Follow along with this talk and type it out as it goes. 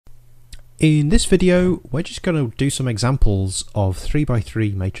In this video, we're just going to do some examples of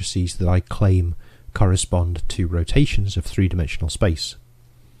 3x3 matrices that I claim correspond to rotations of three-dimensional space.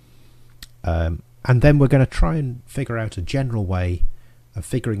 And then we're going to try and figure out a general way of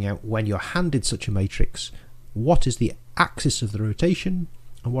figuring out, when you're handed such a matrix, what is the axis of the rotation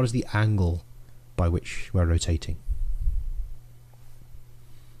and what is the angle by which we're rotating.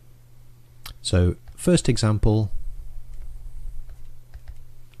 So, first example.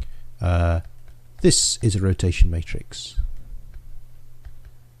 This is a rotation matrix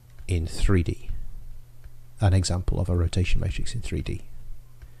in 3D. An example of a rotation matrix in 3D.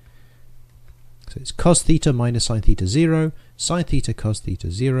 So it's cos theta minus sine theta 0, sine theta cos theta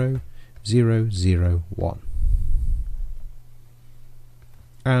 0, 0, 0, 1.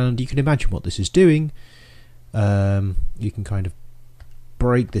 And you can imagine what this is doing. You can kind of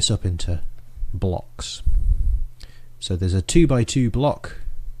break this up into blocks. So there's a 2x2 block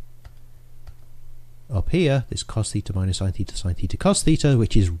up here, this cos theta minus sine theta cos theta,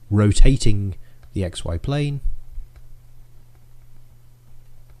 which is rotating the xy plane.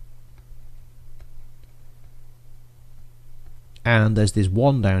 And there's this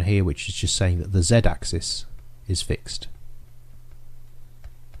 1 down here, which is just saying that the z-axis is fixed.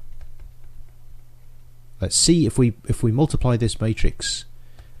 Let's see if we multiply this matrix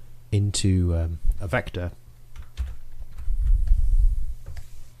into a vector.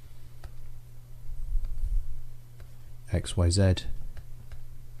 X, Y, Z.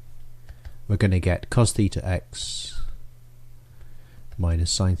 We're going to get cos theta x minus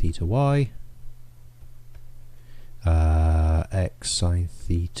sine theta y, x sine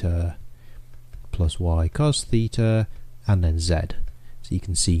theta plus y cos theta, and then z. So you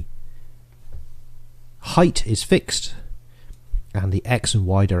can see height is fixed and the x and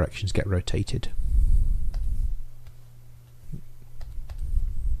y directions get rotated.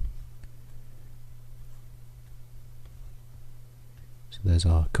 So there's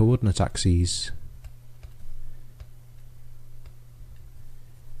our coordinate axes.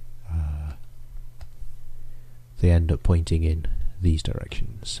 They end up pointing in these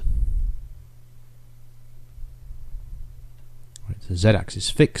directions. Right, the z-axis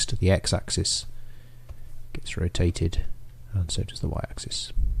fixed, the x-axis gets rotated, and so does the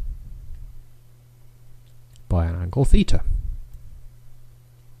y-axis by an angle theta.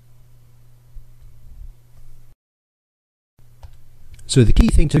 So the key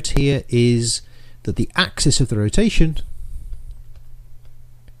thing to note here is that the axis of the rotation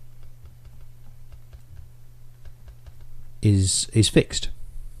is fixed.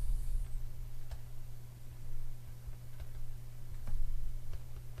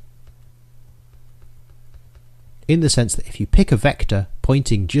 In the sense that if you pick a vector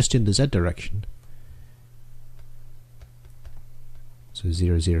pointing just in the z direction, so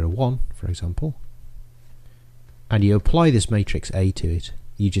 0, 0, 1 for example, and you apply this matrix A to it,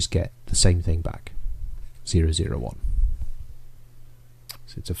 you just get the same thing back, 0, 0, 1.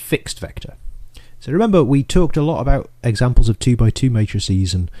 So it's a fixed vector. So remember, we talked a lot about examples of 2x2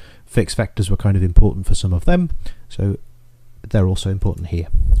 matrices, and fixed vectors were kind of important for some of them, so they're also important here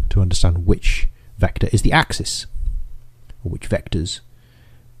to understand which vector is the axis, or which vectors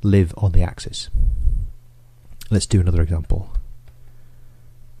live on the axis. Let's do another example.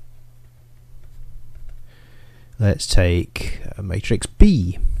 Let's take a matrix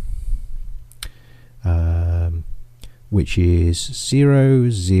B, which is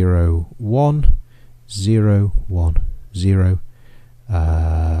 0, 0, 1, 0, 1, 0,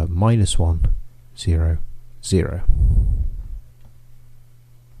 minus 1, 0, 0.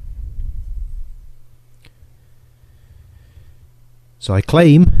 So I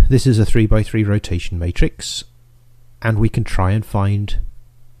claim this is a 3x3 rotation matrix, and we can try and find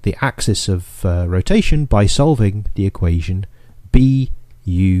the axis of rotation by solving the equation B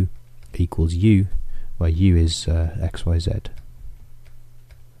u equals u, where u is x, y, z.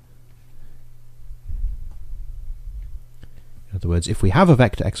 In other words, if we have a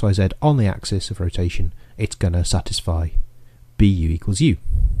vector x, y, z on the axis of rotation, it's going to satisfy bu equals u.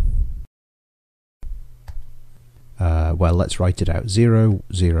 Well, let's write it out. 0,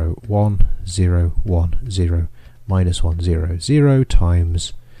 0, 1, 0, 1, 0, minus 1, 0, 0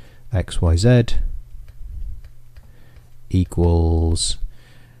 times x, y, z equals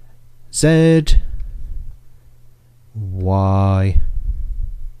z, y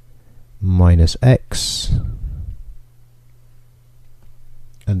minus x,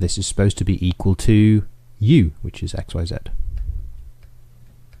 and this is supposed to be equal to u, which is x, y, z.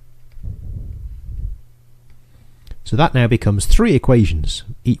 So that now becomes 3 equations,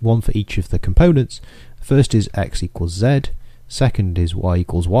 one for each of the components. The first is x equals z, Second is y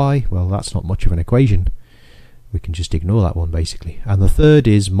equals y. Well, that's not much of an equation. We can just ignore that one basically. And the third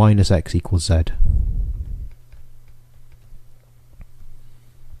is minus x equals z.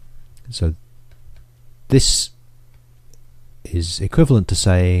 So this is equivalent to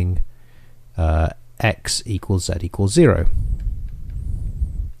saying x equals z equals 0.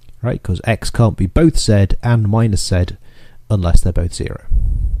 Right, because x can't be both z and minus z unless they're both 0.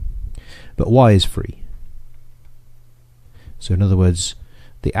 But y is free. So in other words,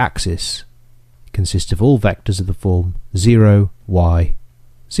 the axis consists of all vectors of the form 0, y,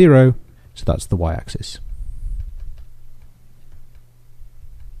 0, so that's the y-axis.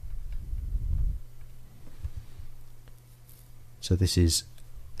 So this is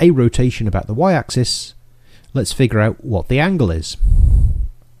a rotation about the y-axis. Let's figure out what the angle is.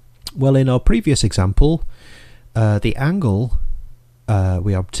 Well, in our previous example, the angle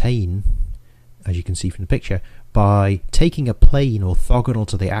we obtain, as you can see from the picture, by taking a plane orthogonal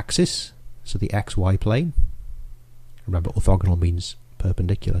to the axis, so the xy plane. Remember, orthogonal means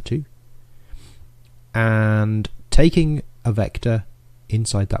perpendicular to. And taking a vector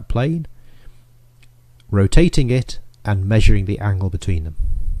inside that plane, rotating it, and measuring the angle between them.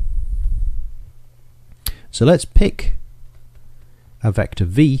 So let's pick a vector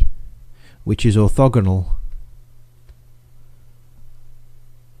v, which is orthogonal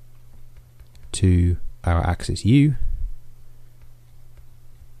to our axis u,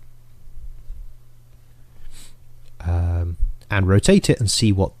 and rotate it and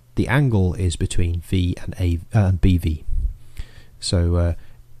see what the angle is between v and bv. So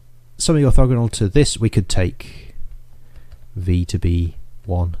something orthogonal to this, we could take v to be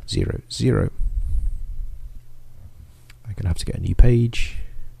 1, 0, 0. I'm going to have to get a new page.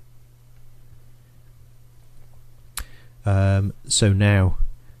 So now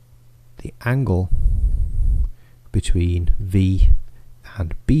the angle between v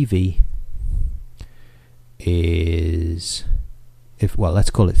and bv is, let's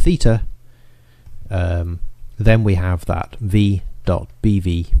call it theta. Then we have that v dot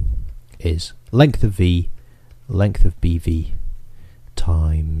bv is length of v, length of bv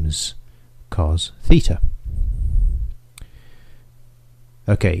times cos theta.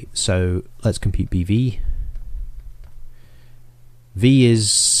 Okay, so let's compute bv. V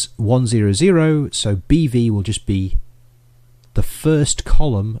is 1, 0, 0, so bv will just be the first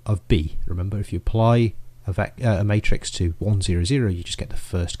column of b. Remember, if you apply a matrix to 1, 0, 0, you just get the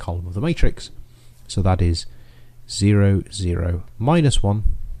first column of the matrix. So that is 0, 0, minus 1,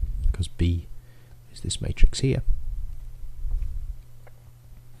 because b is this matrix here.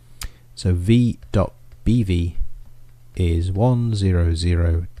 So v dot bv is 1, 0,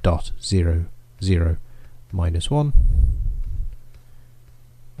 0, dot 0, 0, minus 1.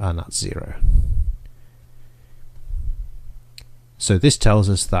 And that's 0. So this tells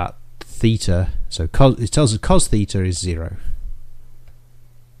us that theta, so it tells us cos theta is 0.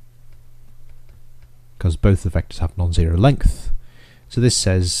 Because both the vectors have non-zero length. So this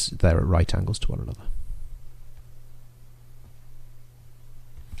says they're at right angles to one another.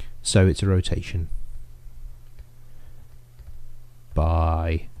 So it's a rotation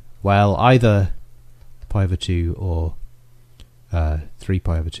by, well, either pi over 2 or 3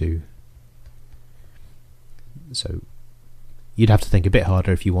 pi over 2. So you'd have to think a bit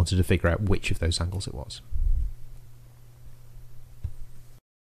harder if you wanted to figure out which of those angles it was.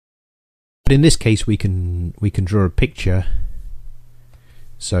 But in this case we can draw a picture.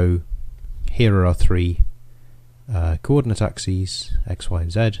 So here are our three coordinate axes, x, y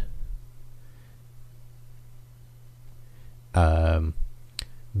and z.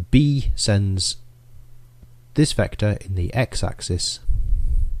 B sends this vector in the x-axis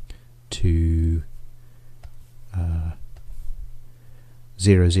to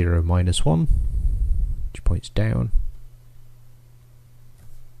 0, 0, minus 1, which points down.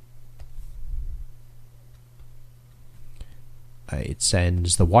 It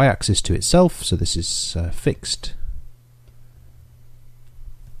sends the y-axis to itself, so this is fixed.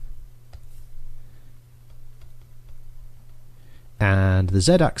 And the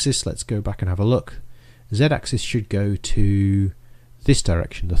z-axis, let's go back and have a look. The z-axis should go to this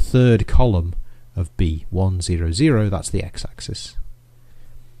direction, the third column of B, 1, 0, 0, that's the x-axis.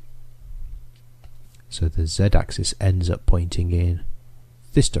 So the z-axis ends up pointing in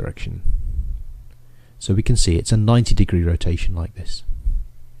this direction. So we can see it's a 90-degree rotation like this.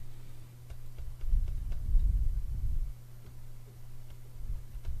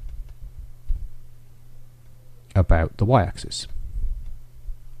 About the y-axis.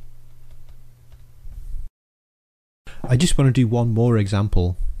 I just want to do one more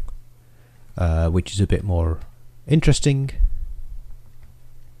example, which is a bit more interesting.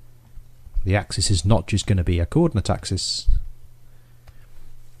 The axis is not just going to be a coordinate axis.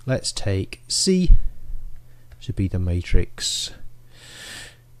 Let's take C to be the matrix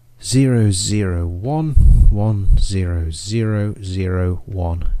 0, 0, 1, 1, 0, 0, 0,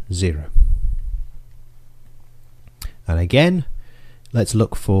 1, 0. And again, let's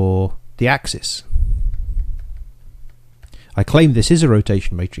look for the axis. I claim this is a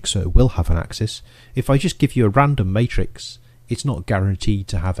rotation matrix, so it will have an axis. If I just give you a random matrix, it's not guaranteed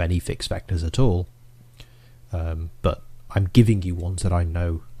to have any fixed vectors at all. But I'm giving you ones that I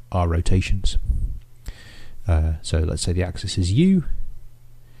know are rotations. So let's say the axis is U.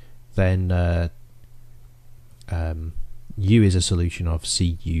 Then U is a solution of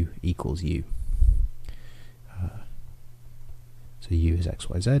CU equals U. So U is x,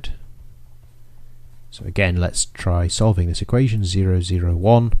 y, z. So again, let's try solving this equation. 0, 0,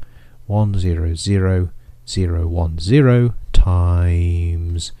 1, 1, 0, 0, 0, 1, 0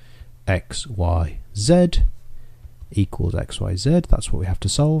 times x, y, z equals x, y, z. That's what we have to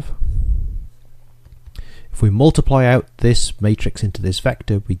solve. If we multiply out this matrix into this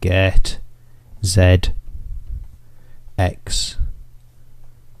vector, we get z, x,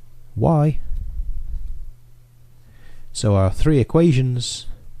 y. So our three equations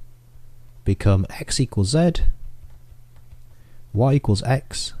become x equals z, y equals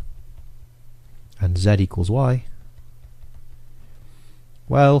x, and z equals y.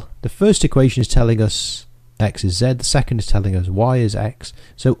 Well, the first equation is telling us x is z, the second is telling us y is x,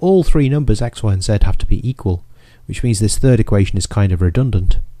 so all three numbers x, y and z have to be equal, which means this third equation is kind of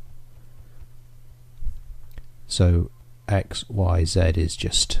redundant. So x, y, z is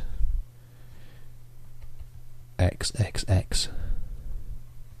just x, x, x.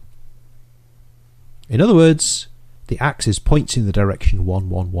 In other words, the axis points in the direction 1,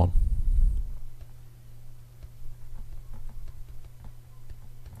 1, 1.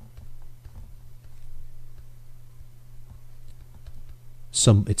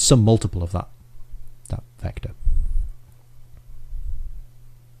 It's some multiple of that vector.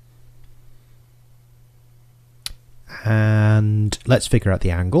 And let's figure out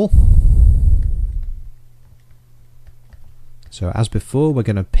the angle. So as before, we're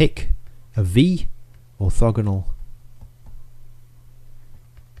going to pick a V orthogonal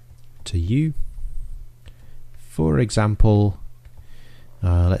to U. For example,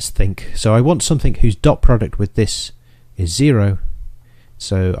 let's think. So I want something whose dot product with this is 0.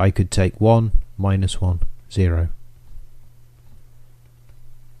 So I could take 1, minus 1, 0.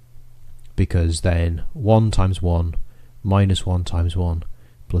 Because then 1 times 1 minus 1 times 1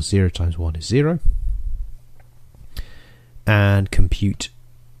 plus 0 times 1 is 0. And compute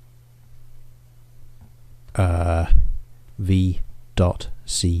V dot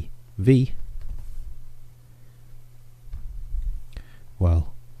CV.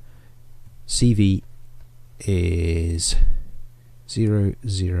 Well, CV is 0,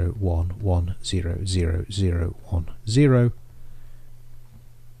 0, 1, 1, 0, 0, 0, 1, 0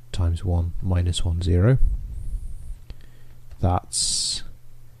 times 1 minus 1, 0. That's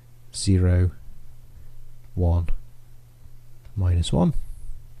 0, 1, minus 1.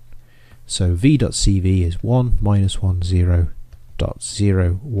 So V dot CV is 1, minus 1, 0 dot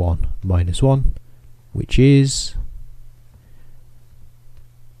 0, 1, minus 1, which is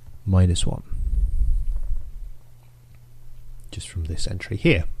minus 1. Just from this entry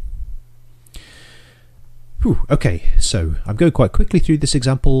here. Okay, so I'm going quite quickly through this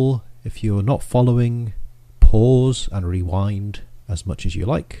example. If you're not following, pause and rewind as much as you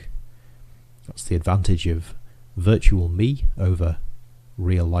like. That's the advantage of virtual me over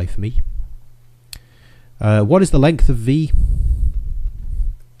real life me. What is the length of V?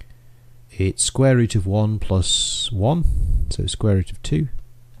 It's square root of 1 plus 1, so square root of 2.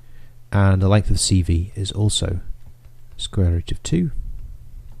 And the length of CV is also square root of 2.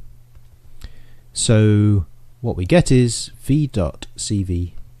 So what we get is V dot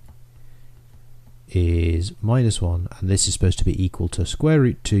CV is minus 1, and this is supposed to be equal to square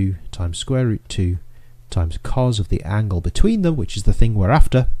root 2 times square root 2 times cos of the angle between them, which is the thing we're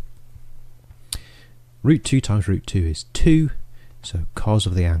after. Root 2 times root 2 is 2, so cos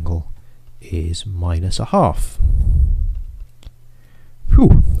of the angle is minus a half.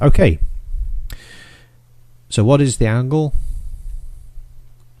 Okay. So what is the angle?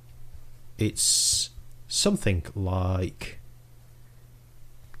 It's something like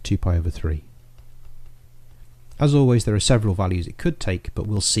 2 pi over 3. As always, there are several values it could take, but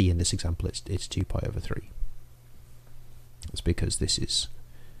we'll see in this example it's 2 pi over 3. That's because this is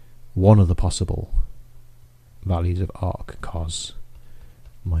one of the possible values of arc cos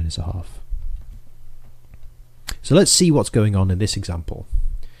minus a half. So let's see what's going on in this example.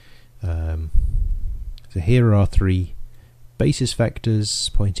 So here are our three basis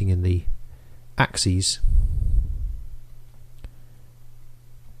vectors pointing in the axes.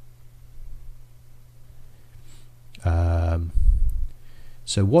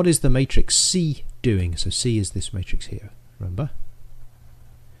 So what is the matrix C doing? So C is this matrix here, remember?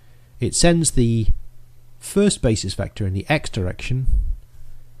 It sends the first basis vector in the x direction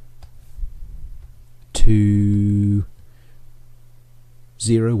to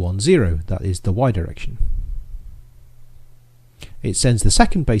 0, 1, 0. That is the y direction. It sends the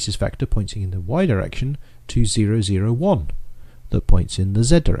second basis vector pointing in the y direction to 0, 0, 1. That points in the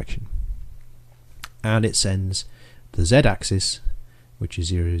z direction. And it sends the z-axis, which is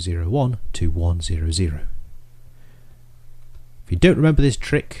 0, 0, 1, to 1, 0, 0. If you don't remember this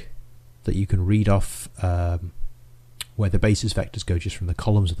trick that you can read off where the basis vectors go just from the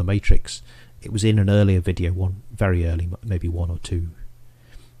columns of the matrix, it was in an earlier video, one very early, maybe 1 or 2.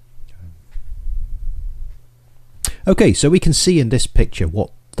 Okay, so we can see in this picture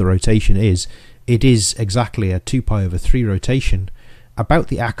what the rotation is. It is exactly a 2 pi over 3 rotation about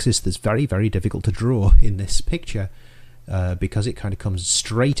the axis that's very, very difficult to draw in this picture because it kind of comes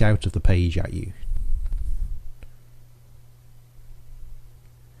straight out of the page at you.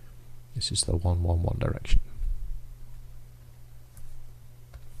 This is the 1, 1, 1 direction.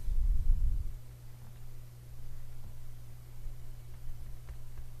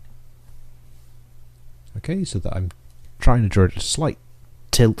 Okay, so that I'm trying to draw it at a slight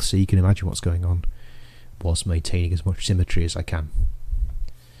tilt so you can imagine what's going on whilst maintaining as much symmetry as I can.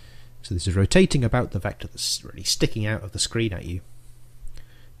 So this is rotating about the vector that's really sticking out of the screen at you,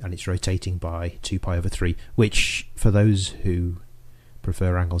 and it's rotating by 2 pi over 3, which for those who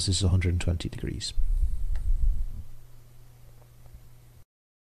prefer angles is 120 degrees.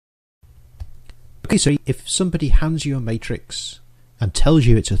 Okay, so if somebody hands you a matrix and tells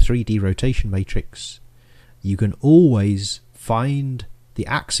you it's a 3D rotation matrix, you can always find the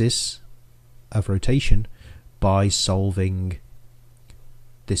axis of rotation by solving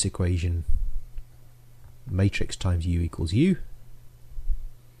this equation, matrix times u equals u,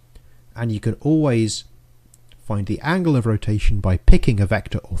 and you can always find the angle of rotation by picking a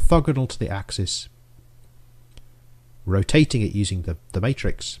vector orthogonal to the axis, rotating it using the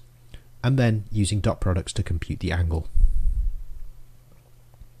matrix, and then using dot products to compute the angle.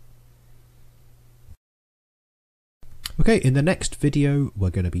 Okay, in the next video we're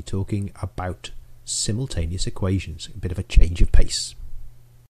going to be talking about simultaneous equations, a bit of a change of pace.